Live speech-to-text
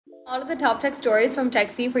All of the top tech stories from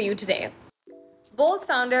Techzi for you today. Bolt's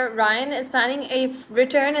founder, Ryan, is planning a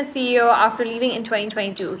return as CEO after leaving in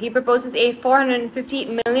 2022. He proposes a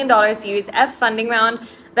 $450 million Series F funding round,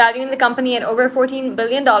 valuing the company at over $14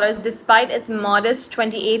 billion despite its modest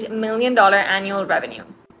 $28 million annual revenue.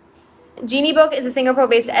 Geniebook is a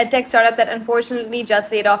Singapore-based edtech startup that unfortunately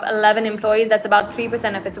just laid off 11 employees. That's about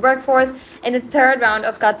 3% of its workforce in its third round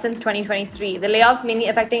of cuts since 2023. The layoffs, mainly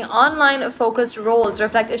affecting online-focused roles,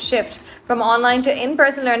 reflect a shift from online to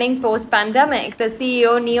in-person learning post-pandemic. The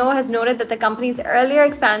CEO, Neo, has noted that the company's earlier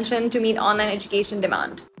expansion to meet online education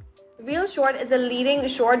demand. ReelShort is a leading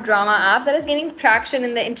short drama app that is gaining traction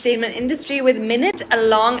in the entertainment industry with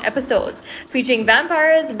minute-long episodes featuring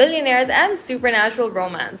vampires, billionaires, and supernatural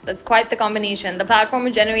romance. That's quite the combination. The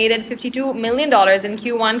platform generated $52 million in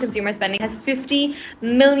Q1 consumer spending, has 50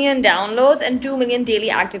 million downloads and 2 million daily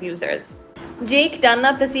active users. Jake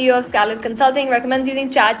Dunlap, the CEO of Scarlett Consulting, recommends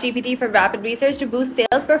using ChatGPT for rapid research to boost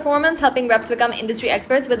sales performance, helping reps become industry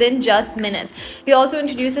experts within just minutes. He also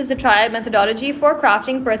introduces the triad methodology for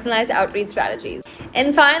crafting personalized outreach strategies.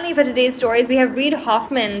 And finally, for today's stories, we have Reid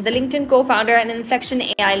Hoffman, the LinkedIn co-founder and Inflection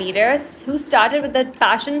AI leader, who started with a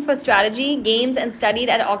passion for strategy, games, and studied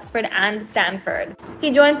at Oxford and Stanford.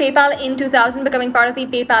 He joined PayPal in 2000, becoming part of the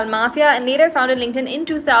PayPal Mafia, and later founded LinkedIn in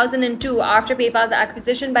 2002 after PayPal's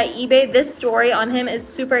acquisition by eBay. This story on him is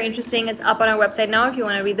super interesting. It's up on our website now if you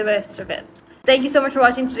want to read the rest of it. Thank you so much for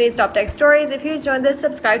watching today's Top Tech Stories. If you enjoyed this,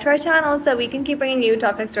 subscribe to our channel so we can keep bringing you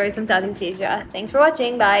top tech stories from Southeast Asia. Thanks for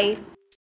watching. Bye.